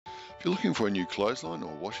If you're looking for a new clothesline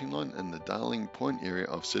or washing line in the Darling Point area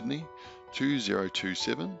of Sydney,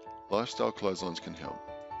 2027 Lifestyle Clotheslines can help.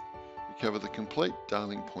 We cover the complete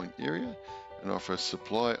Darling Point area and offer a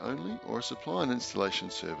supply only or a supply and installation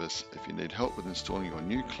service if you need help with installing your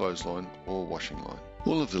new clothesline or washing line.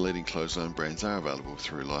 All of the leading clothesline brands are available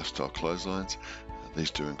through Lifestyle Clotheslines. These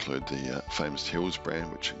do include the famous Hills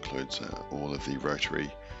brand, which includes all of the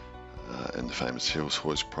rotary and the famous Hills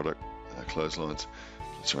Hoist product clotheslines.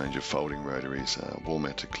 It's a range of folding rotaries,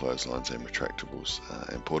 wall-mounted clotheslines and retractables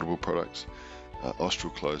and portable products.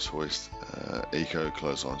 Austral Clothes Hoist, Eco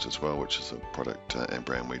Clotheslines as well, which is a product and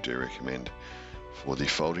brand we do recommend for the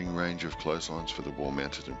folding range of clotheslines for the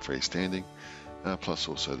wall-mounted and freestanding, plus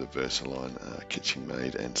also the Versaline, Kitchen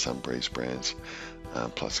Made and Sunbreeze brands,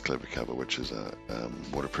 plus Clever Cover, which is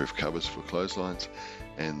waterproof covers for clotheslines,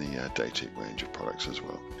 and the Daytech range of products as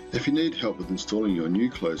well. If you need help with installing your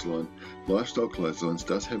new clothesline, Lifestyle Clotheslines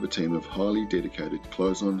does have a team of highly dedicated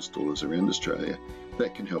clothesline installers around Australia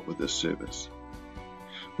that can help with this service.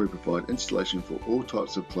 We provide installation for all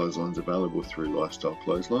types of clotheslines available through Lifestyle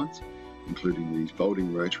Clotheslines, including the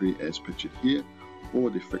folding rotary as pictured here, or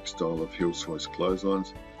the fixed style of Hills Hoist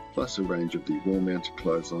clotheslines, plus a range of the wall-mounted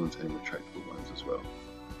clotheslines and retractable ones as well.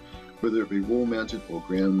 Whether it be wall-mounted or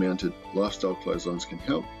ground-mounted, Lifestyle Clotheslines can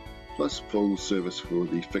help, plus full service for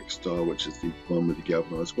the fixed style, which is the one with the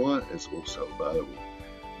galvanised wire, is also available.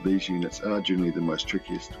 These units are generally the most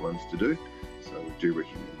trickiest ones to do, so we do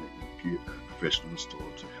recommend that you get a professional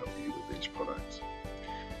installer to help you with these products.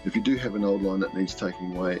 If you do have an old line that needs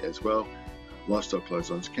taking away as well, Lifestyle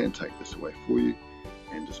Clotheslines can take this away for you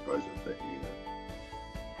and dispose of that unit.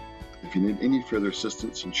 If you need any further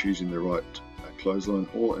assistance in choosing the right clothesline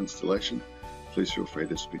or installation, please feel free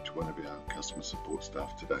to speak to one of our customer support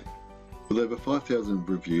staff today. With over 5,000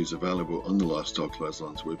 reviews available on the Lifestyle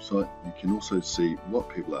Clotheslines website, you can also see what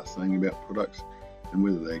people are saying about products and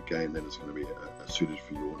whether they again that is going to be suited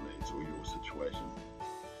for your needs or your situation.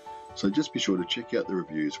 So just be sure to check out the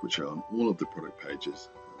reviews, which are on all of the product pages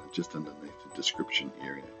just underneath the description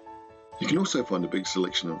area. You can also find a big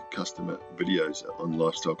selection of customer videos on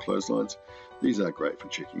Lifestyle Clotheslines. These are great for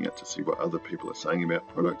checking out to see what other people are saying about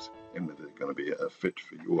products and whether they're going to be a fit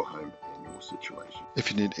for your home and your situation.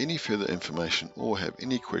 If you need any further information or have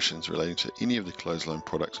any questions relating to any of the clothesline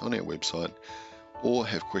products on our website, or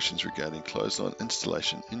have questions regarding clothesline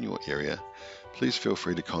installation in your area, please feel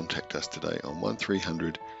free to contact us today on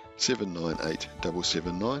 1300 798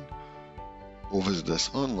 779 or visit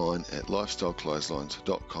us online at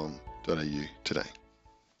lifestyleclotheslines.com.au today.